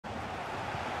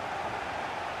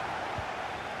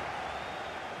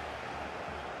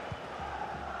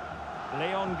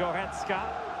Leon Goretzka.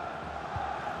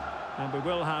 And we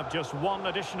will have just one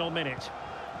additional minute.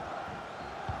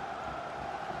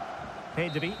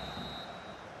 Pedri.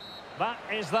 That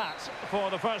is that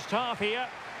for the first half here.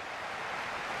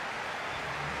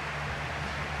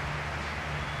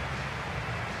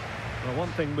 Well, one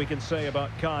thing we can say about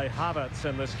Kai Havertz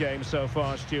in this game so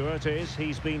far, Stuart, is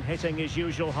he's been hitting his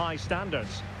usual high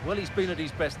standards. Well, he's been at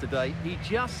his best today. He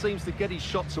just seems to get his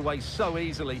shots away so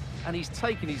easily, and he's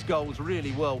taken his goals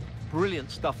really well. Brilliant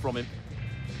stuff from him.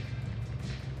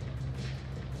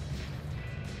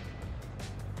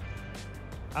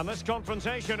 And this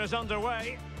confrontation is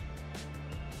underway.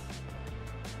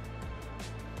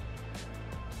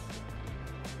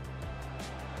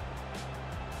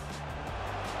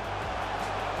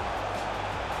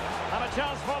 And a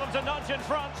chance for them to nudge in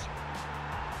front.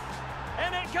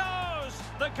 In it goes!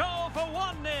 The goal for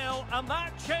 1-0, and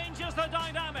that changes the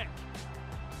dynamic.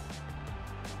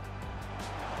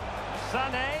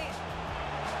 Sané.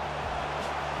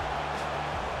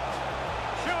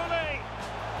 Surely.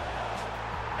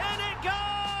 In it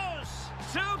goes!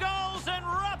 2 goals in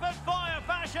rapid-fire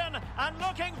fashion, and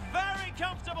looking very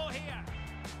comfortable here.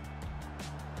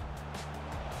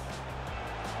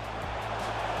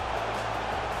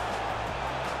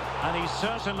 And he's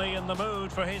certainly in the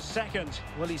mood for his second.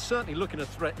 Well, he's certainly looking a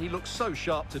threat. He looks so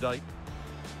sharp today.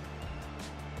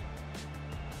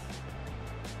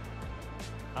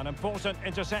 An important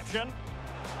interception.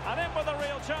 And in with a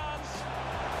real chance.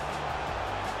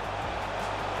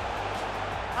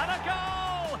 And a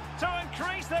goal to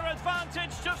increase their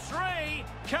advantage to 3.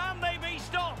 Can they be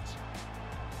stopped?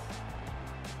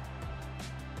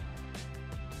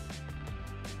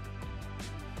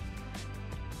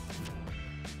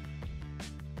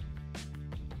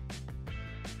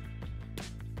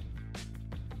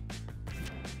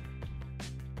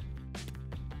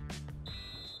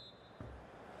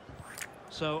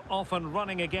 So off and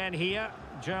running again here.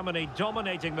 Germany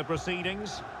dominating the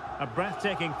proceedings. A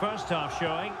breathtaking first half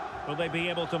showing. Will they be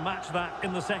able to match that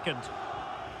in the second?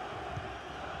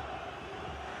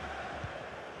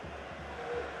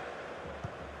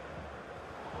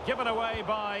 Given away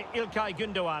by İlkay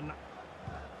Gündoğan.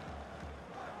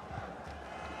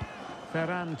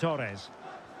 Ferran Torres.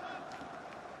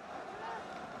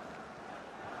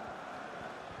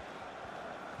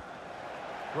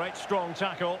 Great strong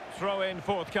tackle, throw in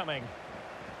forthcoming.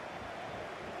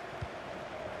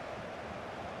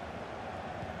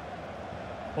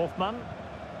 Hofmann.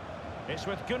 It's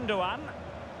with Gündoğan.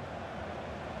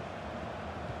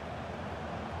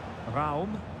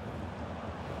 Raum.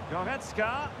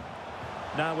 Goretzka.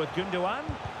 Now with Gündoğan.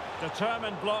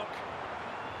 Determined block.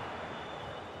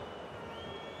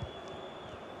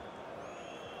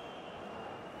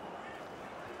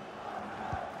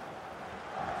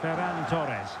 Ferran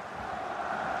Torres.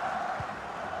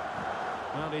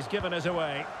 Well, he's given us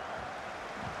away.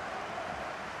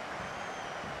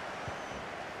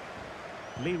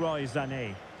 Leroy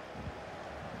Sané.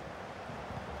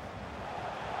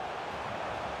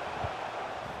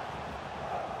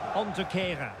 On to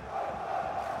Kehrer.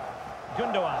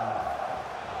 Gündoğan.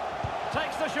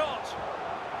 Takes the shot.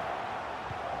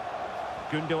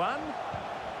 Gündoğan.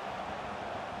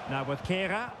 Now with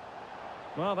Kehrer.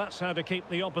 Well, that's how to keep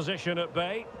the opposition at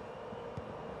bay.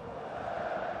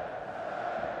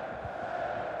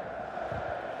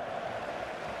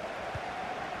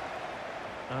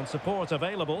 And support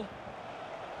available.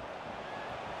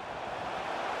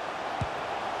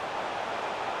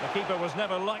 The keeper was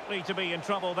never likely to be in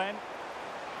trouble then.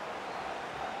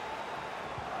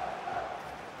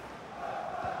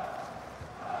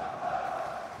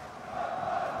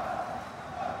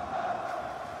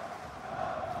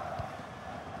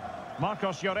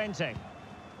 Marcos Llorente.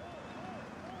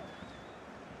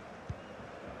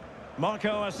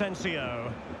 Marco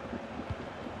Asensio.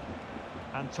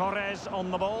 And Torres on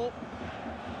the ball.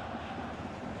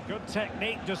 Good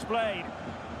technique displayed.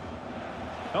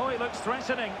 Oh, he looks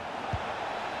threatening.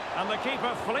 And the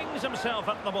keeper flings himself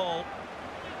at the ball.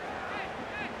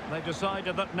 They've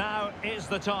decided that now is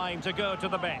the time to go to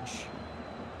the bench.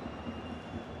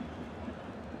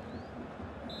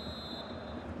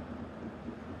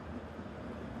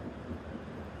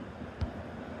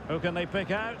 Who can they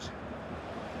pick out?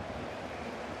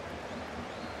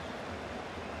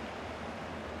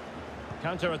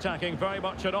 Counter-attacking, very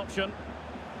much an option.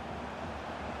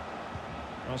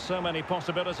 Well, so many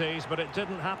possibilities, but it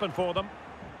didn't happen for them.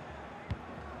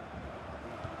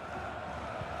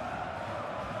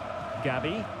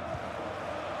 Gavi.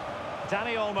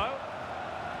 Dani Olmo.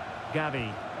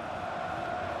 Gavi.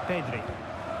 Pedri.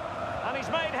 And he's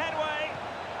made headway.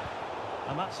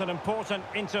 And that's an important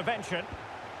intervention.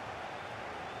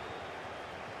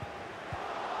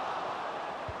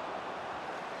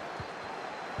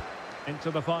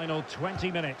 Into the final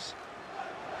 20 minutes.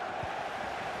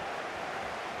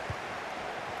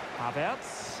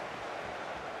 Havertz.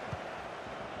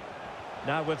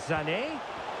 Now with Sané.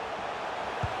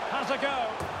 Has a go.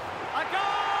 A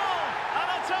goal! And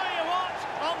I'll tell you what,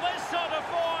 on this sort of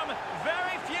form,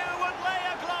 very few would lay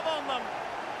a glove on them.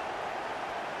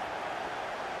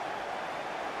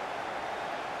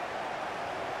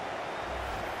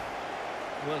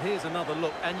 Well, here's another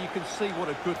look, and you can see what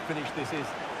a good finish this is.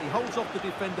 He holds off the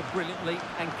defender brilliantly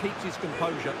and keeps his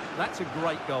composure. That's a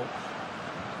great goal.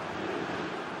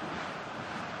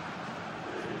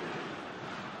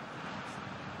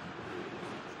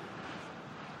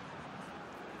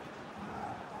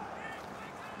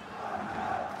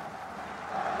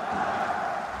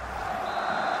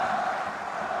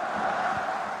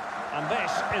 And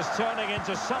this is turning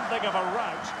into something of a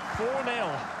rout.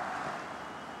 4-0.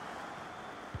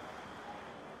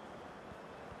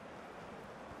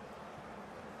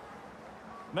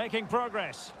 Making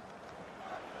progress.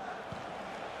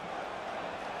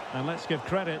 And let's give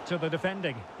credit to the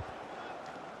defending.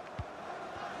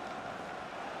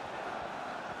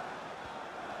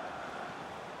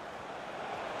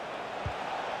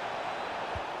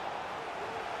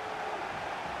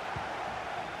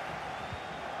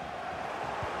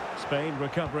 Spain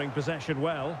recovering possession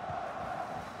well.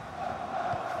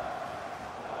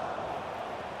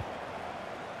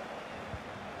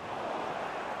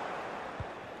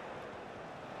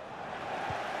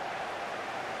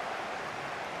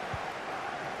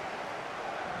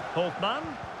 Holtman.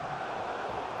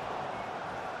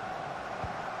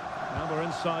 Now we're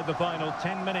inside the final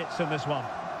 10 minutes in this one.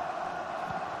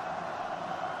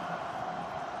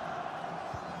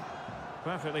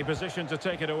 Perfectly positioned to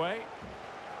take it away.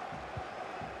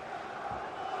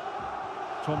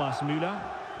 Thomas Müller.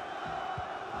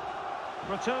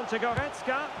 Return to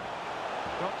Goretzka.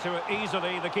 Got to it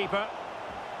easily, the keeper.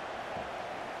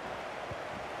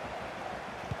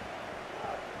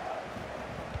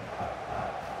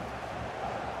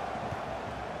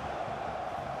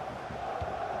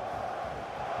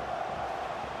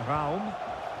 Raum.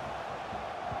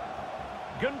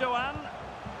 Gundogan.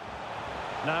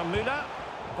 Now Müller.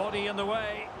 Body in the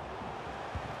way.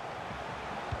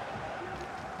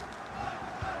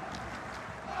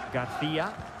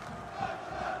 Garcia.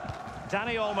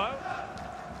 Dani Olmo.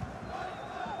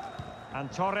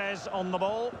 And Torres on the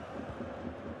ball.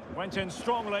 Went in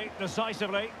strongly,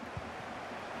 decisively.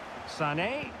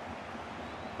 Sané.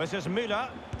 This is Müller.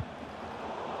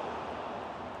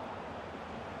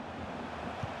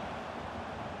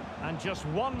 And just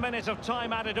 1 minute of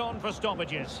time added on for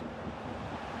stoppages.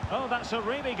 Oh, that's a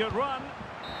really good run.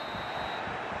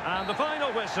 And the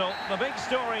final whistle, the big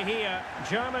story here,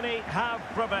 Germany have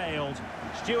prevailed.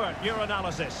 Stuart, your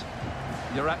analysis.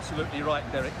 You're absolutely right,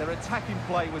 Derek. Their attacking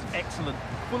play was excellent,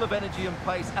 full of energy and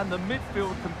pace, and the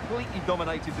midfield completely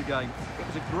dominated the game. It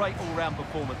was a great all-round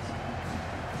performance.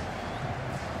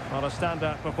 Well, a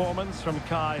standout performance from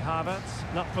Kai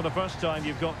Havertz. Not for the first time,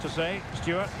 you've got to say.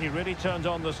 Stuart, he really turned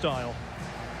on the style.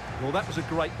 Well, that was a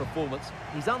great performance.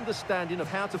 His understanding of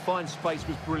how to find space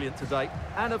was brilliant today.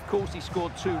 And, of course, he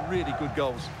scored 2 really good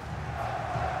goals.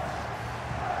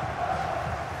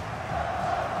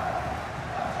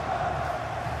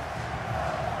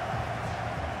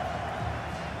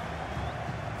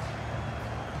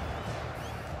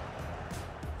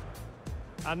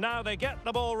 And now they get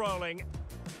the ball rolling.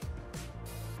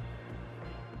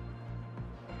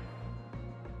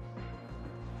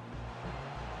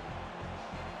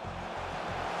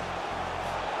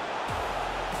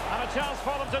 And a chance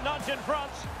for them to nudge in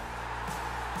front.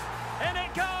 In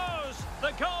it goes!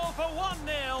 The goal for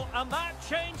 1-0, and that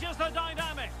changes the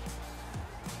dynamic.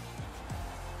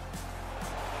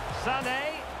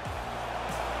 Sané.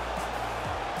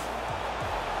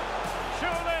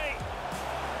 Surely.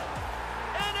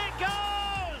 In it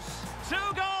goes! 2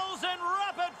 goals in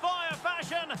rapid-fire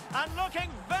fashion, and looking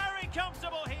very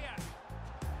comfortable here.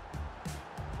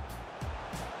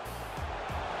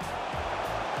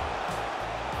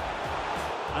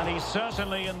 And he's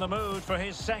certainly in the mood for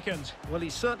his second. Well,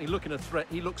 he's certainly looking a threat.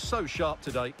 He looks so sharp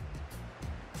today.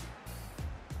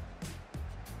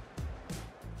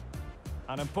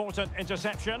 An important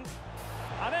interception.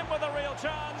 And in with a real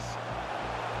chance.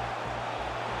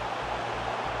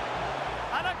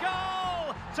 And a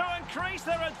goal to increase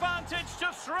their advantage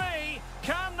to 3.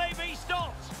 Can they be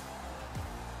stopped?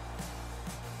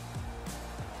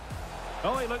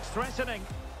 Oh, he looks threatening.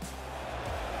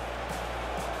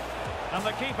 And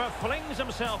the keeper flings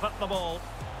himself at the ball.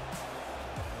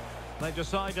 They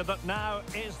decided that now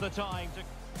is the time to...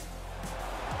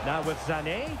 Now with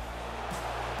Sané.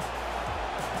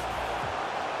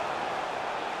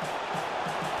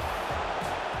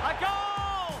 A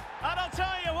goal! And I'll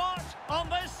tell you what, on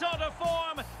this sort of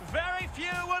form, very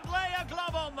few would lay a glove